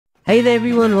Hey there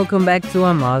everyone, welcome back to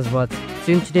Amaazbots.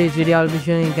 So in today's video I'll be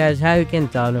showing you guys how you can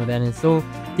download and install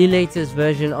the latest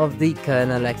version of the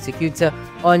KRNL Executor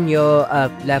on your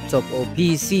laptop or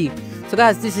PC. So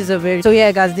guys, this is a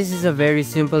very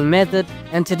simple method,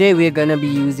 and today we're gonna be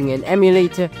using an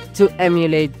emulator to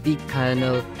emulate the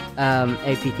KRNL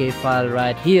APK file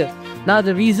right here. Now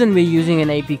the reason we're using an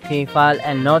APK file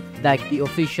and not like the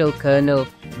official KRNL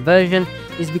version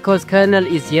is because KRNL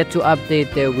is yet to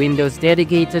update their Windows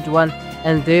dedicated one,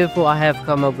 and therefore I have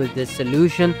come up with this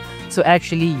solution to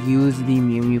actually use the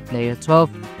MuMu Player 12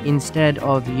 instead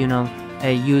of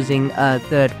using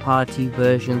third-party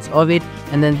versions of it,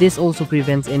 and then this also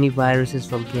prevents any viruses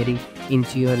from getting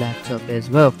into your laptop as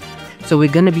well. So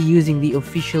we're going to be using the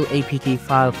official APK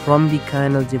file from the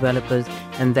KRNL developers,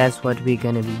 and that's what we're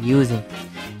going to be using.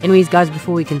 Anyways guys,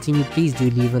 before we continue, please do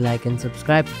leave a like and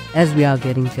subscribe as we are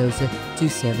getting closer to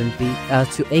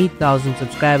 8,000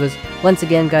 subscribers. Once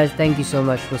again guys, thank you so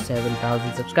much for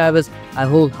 7,000 subscribers. I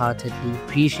wholeheartedly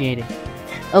appreciate it.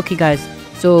 Okay guys,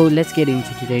 so let's get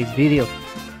into today's video.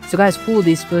 So guys, for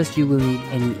this first you will need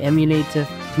any emulator.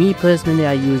 Me personally,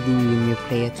 I use the MuMu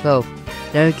Player 12.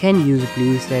 Now you can use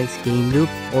BlueStacks, Game Loop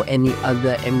or any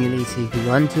other emulator if you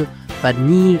want to, but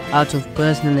me, out of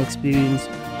personal experience,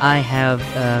 I have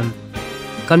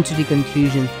come to the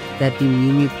conclusion that the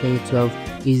MuMu Player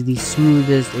 12 is the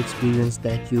smoothest experience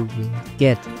that you will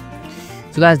get.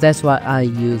 So guys, that's why I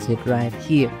use it right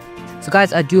here. So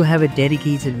guys, I do have a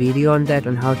dedicated video on that,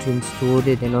 on how to install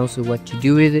it and also what to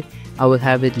do with it. I will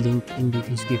have it linked in the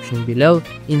description below.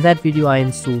 In that video I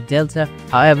installed Delta,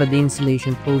 however the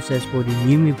installation process for the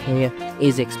MuMu Player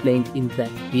is explained in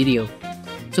that video.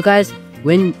 So guys,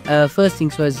 when first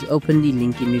things first, open the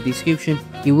link in the description.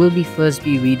 You will first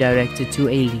be redirected to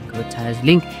a linkotized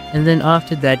link, and then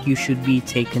after that you should be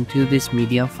taken to this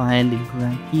media file link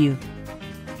right here.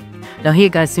 Now here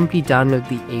guys, simply download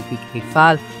the APK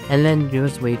file and then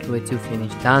just wait for it to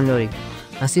finish downloading.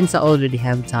 Now since I already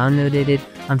have downloaded it,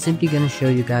 I'm simply going to show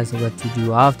you guys what to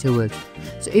do afterwards.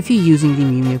 So if you're using the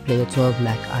MuMu Player 12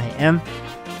 like I am,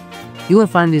 you will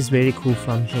find this very cool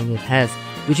function it has,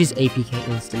 which is APK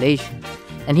installation.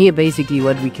 And here basically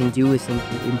what we can do is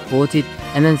simply import it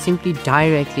and then simply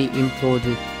directly import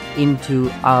it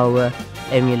into our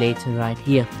emulator right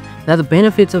here. Now the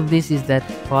benefits of this is that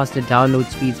faster download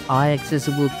speeds are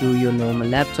accessible through your normal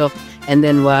laptop, and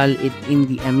then while it in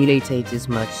the emulator it is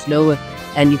much slower,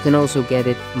 and you can also get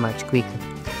it much quicker.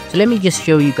 So let me just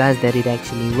show you guys that it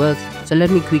actually works. So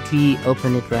let me quickly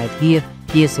open it right here.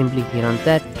 Here simply hit on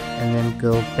that and then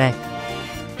go back.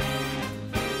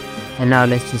 And now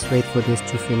let's just wait for this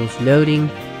to finish loading.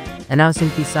 And now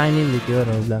simply sign in with your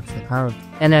Roblox account.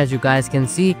 And as you guys can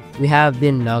see, we have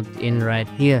been logged in right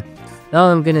here. Now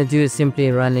all I'm gonna do is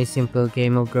simply run a simple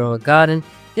game of Grow a Garden,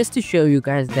 just to show you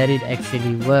guys that it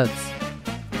actually works.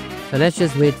 So let's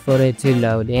just wait for it to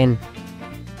load in.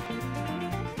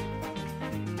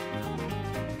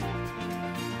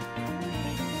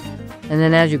 And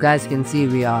then as you guys can see,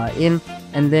 we are in,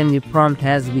 and then the prompt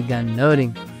has begun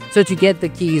loading. So to get the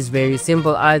key is very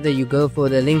simple. Either you go for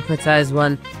the linkotized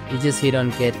one, you just hit on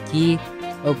get key,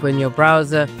 open your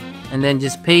browser, and then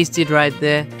just paste it right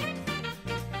there.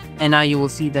 And now you will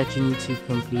see that you need to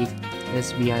complete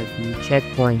this VIP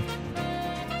checkpoint.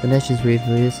 So let's just wait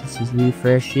for this. Let's just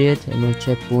refresh it, and then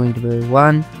checkpoint number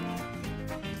 1.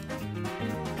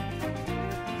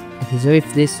 Okay, so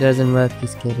if this doesn't work,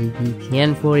 just get a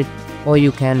VPN for it, or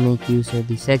you can make use of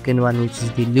the second one, which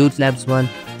is the Loot Labs one.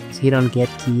 Just hit on get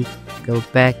key, go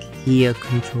back here,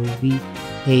 Control V,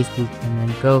 paste it, and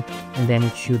then go, and then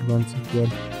it should once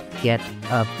again get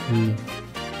up here.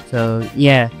 So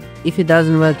yeah, if it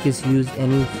doesn't work, just use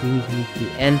any free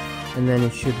VPN and then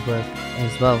it should work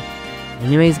as well.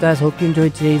 Anyways guys, hope you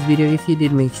enjoyed today's video. If you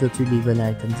did, make sure to leave a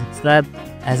like and subscribe.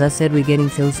 As I said, we're getting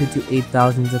closer to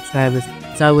 8,000 subscribers,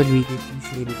 so I would really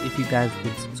appreciate it if you guys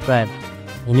would subscribe.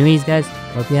 Anyways guys,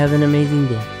 hope you have an amazing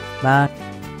day. Bye.